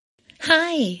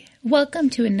Hi, welcome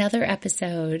to another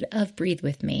episode of Breathe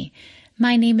With Me.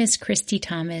 My name is Christy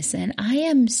Thomas, and I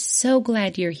am so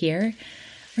glad you're here.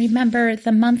 Remember,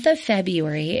 the month of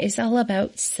February is all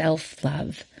about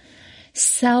self-love.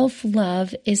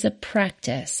 Self-love is a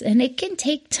practice, and it can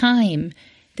take time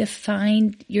to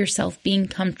find yourself being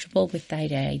comfortable with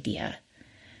that idea.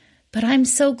 But I'm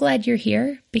so glad you're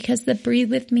here because the Breathe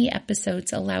With Me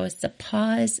episodes allow us to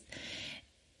pause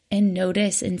and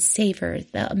notice and savor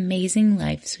the amazing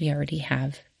lives we already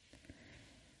have.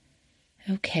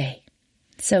 Okay,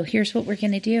 so here's what we're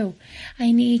going to do.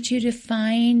 I need you to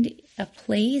find a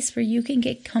place where you can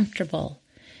get comfortable.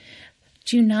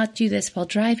 Do not do this while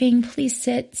driving. Please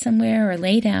sit somewhere or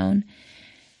lay down.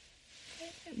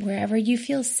 Wherever you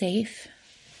feel safe,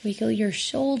 wiggle your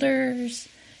shoulders,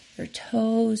 your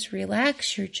toes,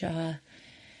 relax your jaw.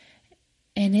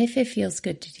 And if it feels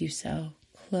good to do so,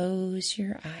 close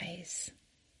your eyes.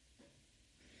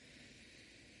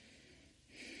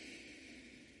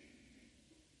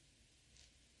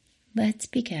 Let's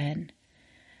begin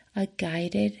a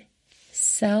guided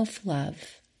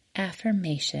self-love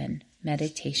affirmation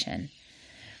meditation.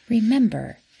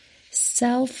 Remember,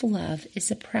 self-love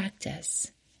is a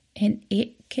practice and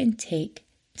it can take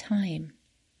time.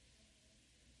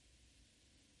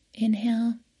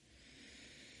 Inhale.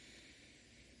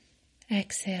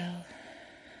 Exhale.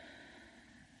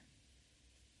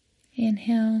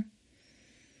 Inhale.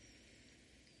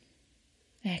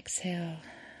 Exhale.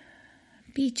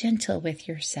 Be gentle with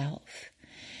yourself.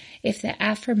 If the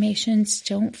affirmations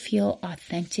don't feel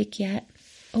authentic yet,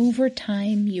 over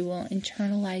time you will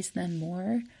internalize them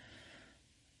more,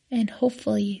 and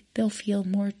hopefully they'll feel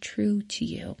more true to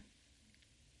you.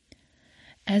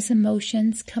 As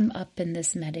emotions come up in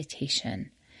this meditation,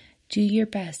 do your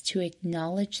best to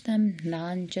acknowledge them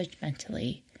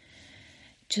non-judgmentally.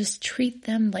 Just treat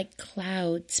them like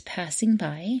clouds passing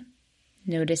by.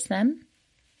 Notice them,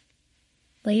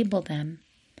 label them,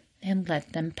 and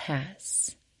let them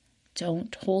pass.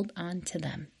 Don't hold on to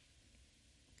them.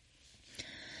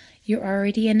 You're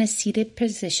already in a seated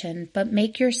position, but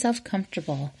make yourself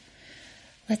comfortable.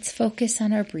 Let's focus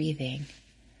on our breathing.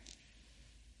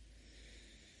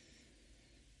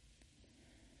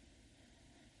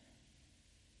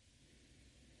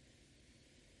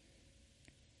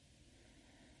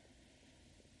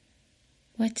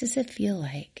 What does it feel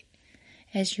like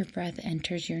as your breath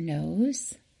enters your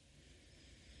nose?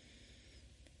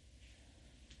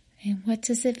 And what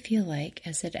does it feel like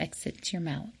as it exits your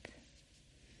mouth?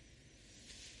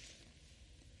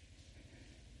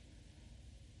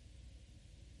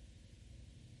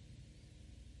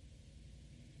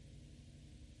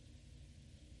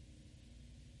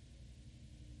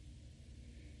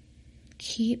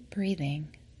 Keep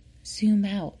breathing. Zoom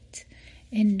out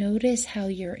and notice how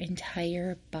your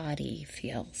entire body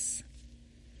feels.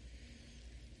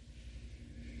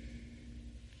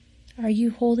 Are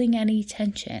you holding any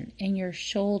tension in your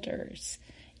shoulders,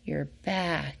 your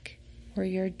back, or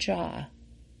your jaw?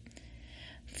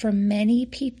 For many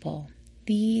people,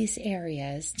 these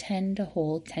areas tend to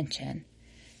hold tension.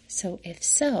 So if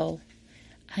so,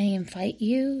 I invite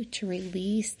you to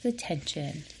release the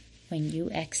tension when you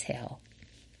exhale.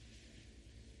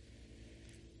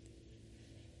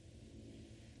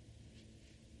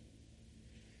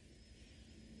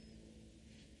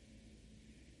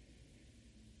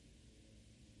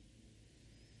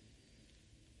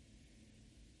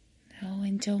 Oh,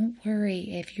 and don't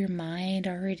worry if your mind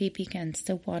already begins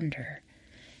to wander.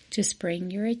 Just bring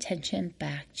your attention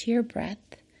back to your breath,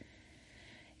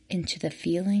 into the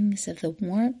feelings of the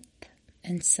warmth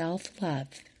and self-love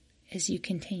as you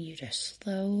continue to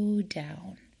slow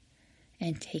down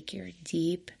and take your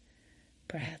deep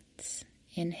breaths.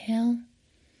 Inhale.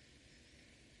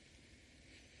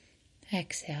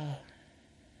 Exhale.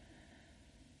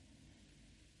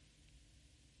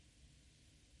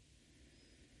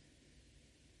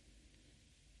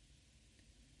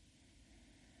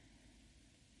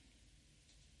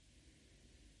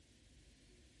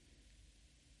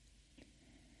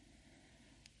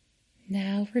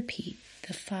 Now repeat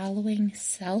the following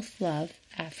self-love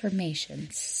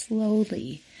affirmations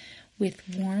slowly with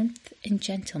warmth and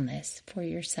gentleness for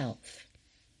yourself.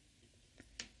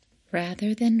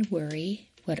 Rather than worry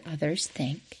what others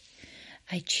think,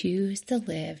 I choose to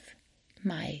live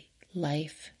my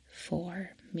life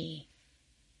for me.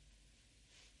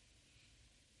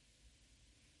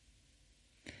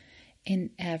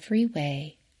 In every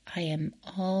way, I am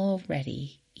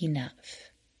already enough.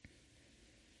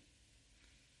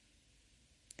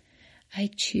 I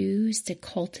choose to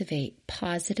cultivate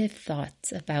positive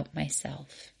thoughts about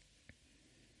myself.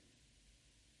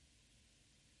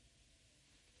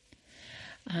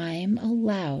 I'm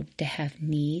allowed to have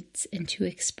needs and to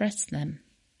express them.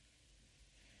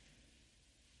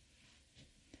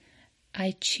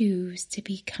 I choose to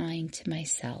be kind to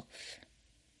myself.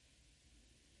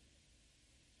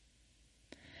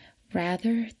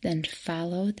 Rather than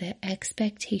follow the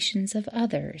expectations of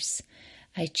others,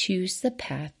 I choose the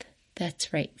path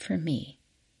that's right for me.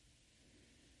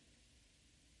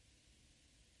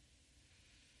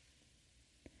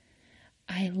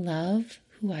 I love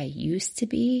who I used to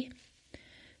be,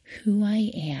 who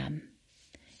I am,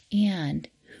 and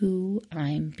who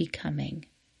I'm becoming.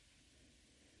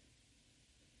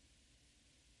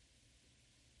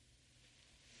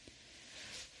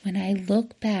 When I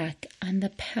look back on the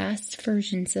past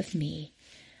versions of me,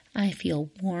 I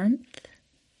feel warmth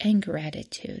and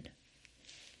gratitude.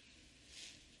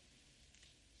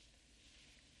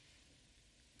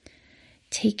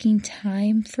 Taking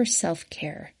time for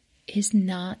self-care is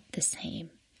not the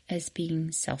same as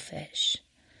being selfish.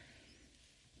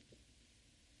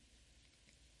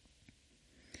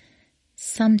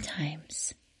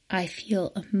 Sometimes I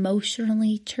feel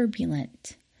emotionally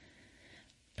turbulent,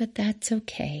 but that's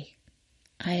okay.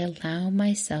 I allow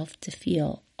myself to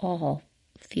feel all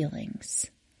feelings.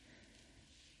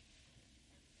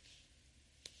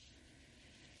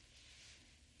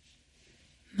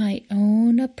 My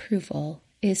own approval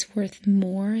is worth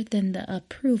more than the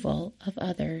approval of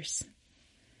others.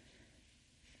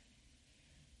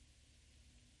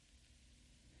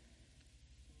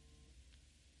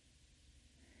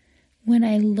 When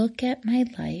I look at my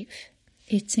life,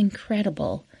 it's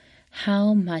incredible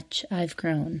how much I've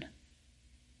grown.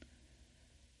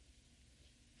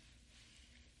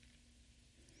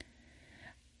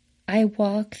 I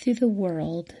walk through the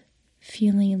world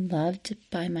feeling loved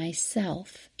by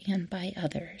myself and by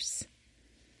others.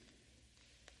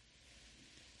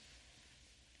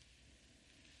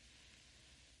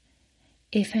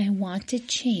 If I want to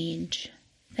change,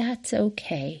 that's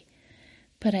okay,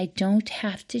 but I don't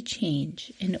have to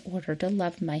change in order to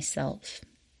love myself.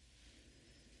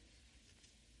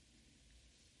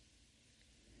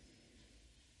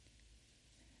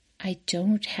 I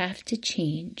don't have to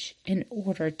change in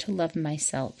order to love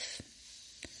myself.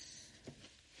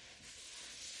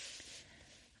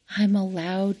 I'm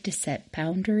allowed to set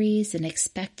boundaries and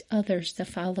expect others to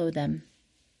follow them.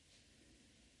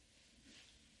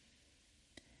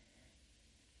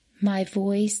 My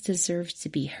voice deserves to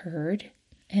be heard,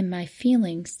 and my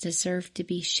feelings deserve to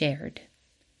be shared.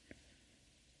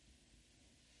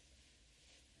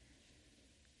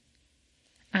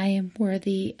 I am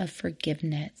worthy of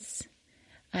forgiveness.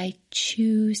 I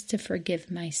choose to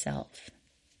forgive myself.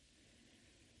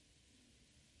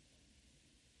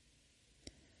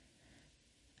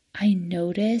 I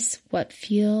notice what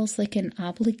feels like an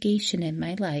obligation in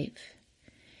my life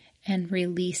and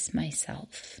release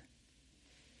myself.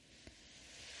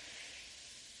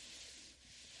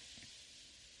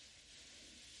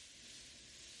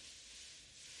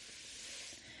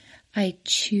 I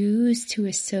choose to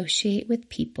associate with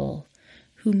people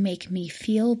who make me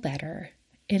feel better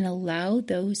and allow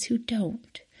those who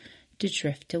don't to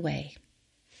drift away.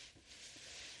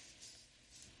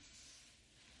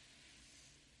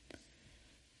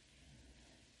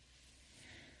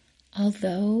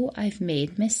 Although I've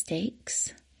made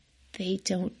mistakes, they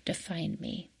don't define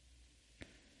me.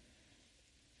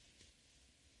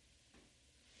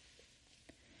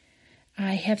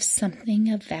 I have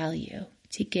something of value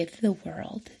to give the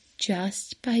world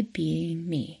just by being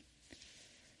me.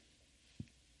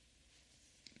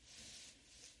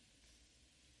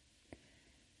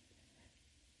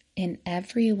 In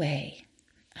every way,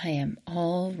 I am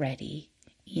already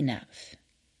enough.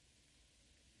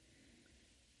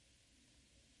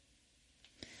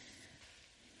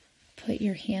 Put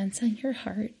your hands on your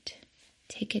heart.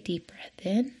 Take a deep breath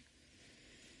in.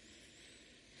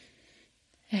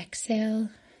 Exhale.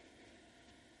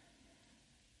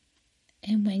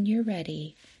 And when you're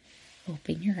ready,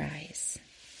 open your eyes.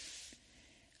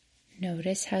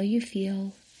 Notice how you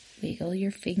feel. Wiggle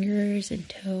your fingers and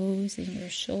toes and your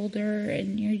shoulder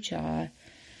and your jaw.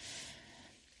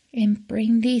 And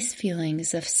bring these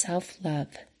feelings of self-love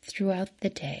throughout the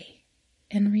day.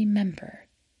 And remember,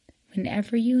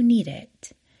 whenever you need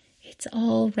it, it's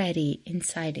already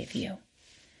inside of you.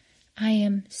 I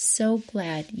am so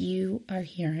glad you are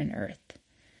here on earth.